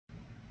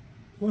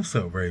What's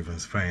up,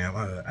 Ravens fam?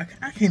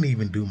 I can't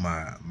even do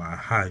my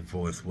high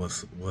voice.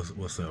 What's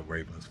up,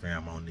 Ravens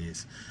fam? On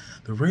this,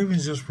 the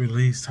Ravens just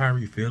released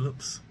Tyre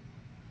Phillips,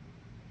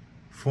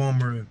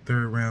 former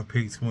third-round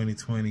pick,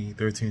 2020,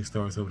 13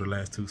 starts over the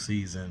last 2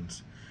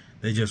 seasons.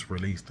 They just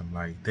released him.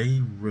 Like,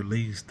 they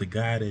released the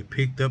guy that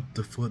picked up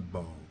the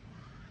football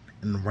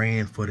and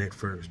ran for that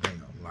first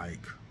down.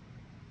 Like,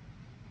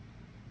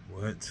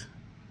 what?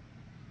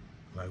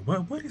 Like,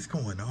 what is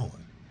going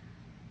on?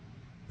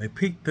 They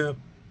picked up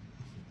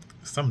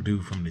some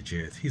dude from the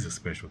Jets. He's a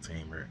special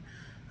teamer.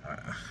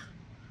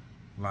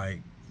 Like,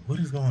 what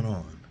is going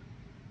on?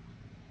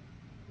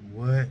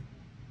 What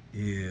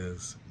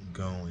is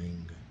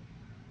going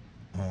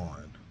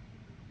on?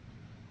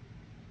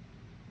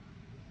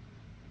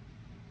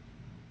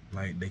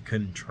 Like, they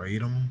couldn't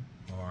trade him,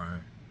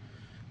 or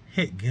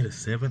heck, get a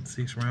 7th,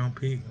 6th round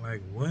pick?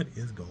 Like, what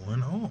is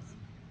going on?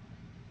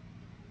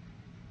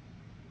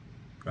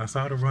 I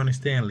saw the Ronnie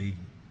Stanley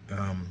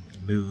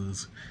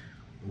news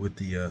with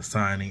the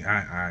signing.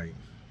 I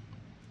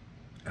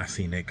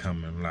seen that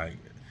coming. Like,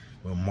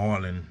 when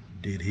Marlon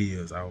did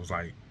his, I was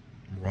like,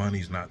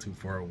 Ronnie's not too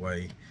far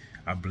away.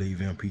 I believe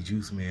MP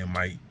Juice Man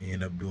might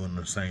end up doing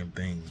the same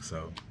thing.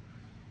 So,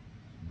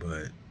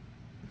 but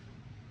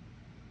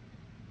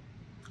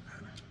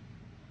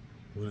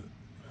what?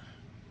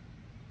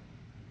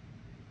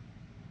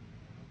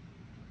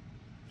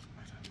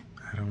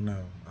 I don't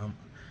know.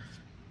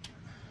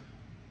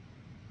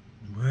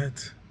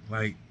 What?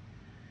 Like,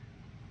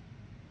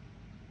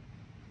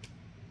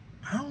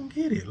 I don't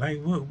get it.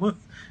 Like, what?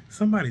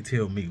 Somebody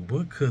tell me,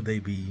 what could they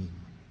be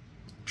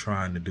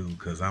trying to do?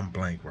 Because I'm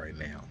blank right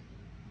now.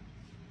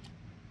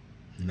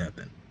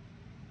 Nothing.